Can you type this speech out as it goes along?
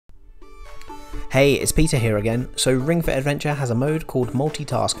Hey, it's Peter here again. So Ring Fit Adventure has a mode called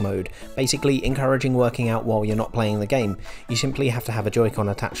Multitask Mode, basically encouraging working out while you're not playing the game. You simply have to have a Joy-Con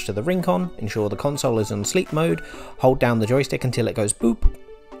attached to the Ring-Con, ensure the console is on sleep mode, hold down the joystick until it goes boop,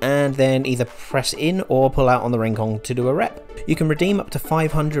 and then either press in or pull out on the Ring-Con to do a rep. You can redeem up to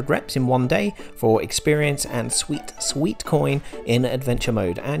 500 reps in one day for experience and sweet coin in adventure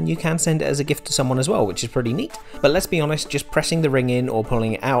mode, and you can send it as a gift to someone as well, which is pretty neat. But let's be honest, just pressing the ring in or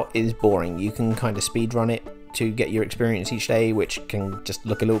pulling it out is boring. You can kind of speed run it to get your experience each day, which can just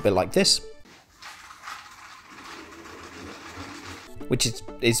look a little bit like this, which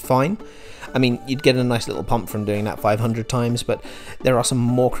is fine. I mean, you'd get a nice little pump from doing that 500 times, but there are some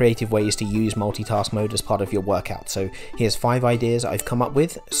more creative ways to use multitask mode as part of your workout. So here's 5 ideas I've come up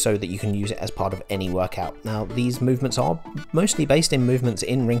with so that you can use it as part of any workout. Now, these movements are mostly based in movements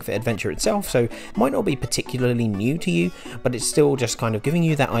in Ring Fit Adventure itself, so it might not be particularly new to you, but it's still just kind of giving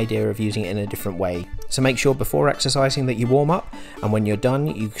you that idea of using it in a different way. So make sure before exercising that you warm up, and when you're done,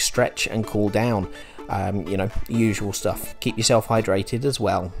 you stretch and cool down. You know, usual stuff. Keep yourself hydrated as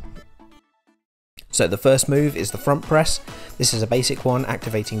well. So the first move is the front press. This is a basic one,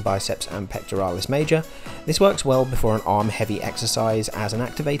 activating biceps and pectoralis major. This works well before an arm heavy exercise as an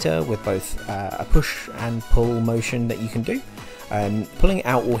activator, with both a push and pull motion that you can do. Pulling it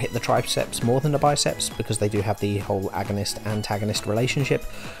out will hit the triceps more than the biceps because they do have the whole agonist-antagonist relationship.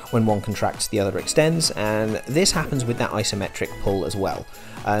 When one contracts, the other extends, and this happens with that isometric pull as well.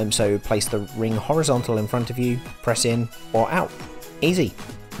 So place the ring horizontal in front of you, press in or out. Easy.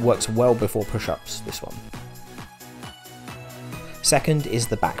 Works well before push-ups, this one. Second is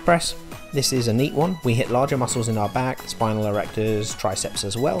the back press. This is a neat one. We hit larger muscles in our back, spinal erectors, triceps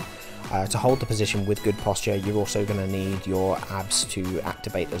as well. To hold the position with good posture, you're also going to need your abs to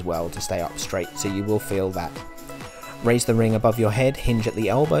activate as well to stay up straight, so you will feel that. Raise the ring above your head, hinge at the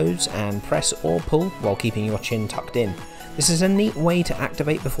elbows, and press or pull while keeping your chin tucked in. This is a neat way to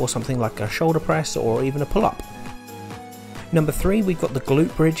activate before something like a shoulder press or even a pull-up. Number 3, we've got the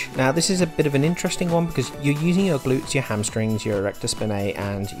glute bridge. Now this is a bit of an interesting one because you're using your glutes, your hamstrings, your erector spinae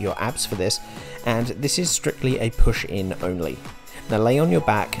and your abs for this, and this is strictly a push in only. Now lay on your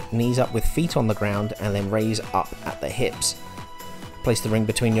back, knees up with feet on the ground, and then raise up at the hips. Place the ring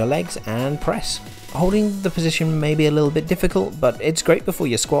between your legs and press. Holding the position may be a little bit difficult, but it's great before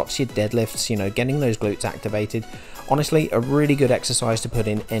your squats, your deadlifts, you know, getting those glutes activated. Honestly, a really good exercise to put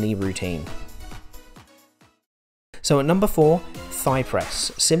in any routine. So at number 4, thigh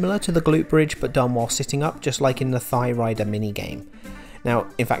press, similar to the glute bridge but done while sitting up, just like in the Thigh Rider minigame. Now,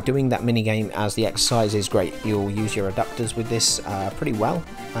 in fact, doing that minigame as the exercise is great. You'll use your adductors with this pretty well.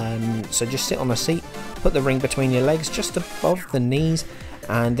 So just sit on a seat, put the ring between your legs just above the knees,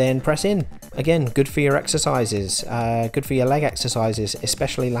 and then press in. Again, good for your exercises, good for your leg exercises,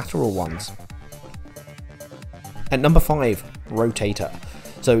 especially lateral ones. At number 5, rotator.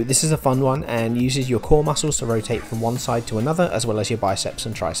 So this is a fun one and uses your core muscles to rotate from one side to another, as well as your biceps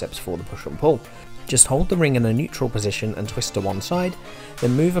and triceps for the push and pull. Just hold the ring in a neutral position and twist to one side,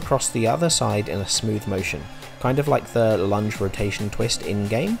 then move across the other side in a smooth motion, kind of like the lunge rotation twist in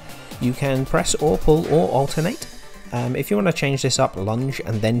game. You can press or pull or alternate. If you want to change this up, lunge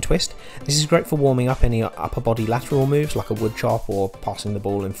and then twist. This is great for warming up any upper body lateral moves like a wood chop or passing the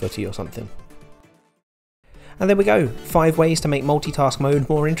ball in footy or something. And there we go, 5 ways to make multitask mode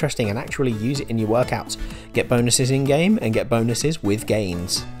more interesting and actually use it in your workouts. Get bonuses in game and get bonuses with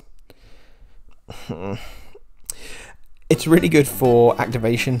gains. It's really good for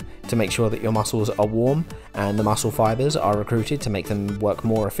activation to make sure that your muscles are warm and the muscle fibers are recruited to make them work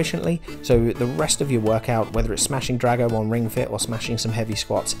more efficiently. So the rest of your workout, whether it's smashing Drago on Ring Fit or smashing some heavy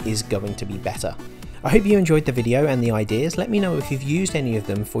squats, is going to be better. I hope you enjoyed the video and the ideas. Let me know if you've used any of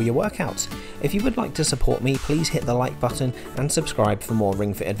them for your workouts. If you would like to support me, please hit the like button and subscribe for more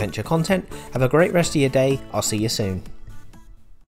Ring Fit Adventure content. Have a great rest of your day. I'll see you soon.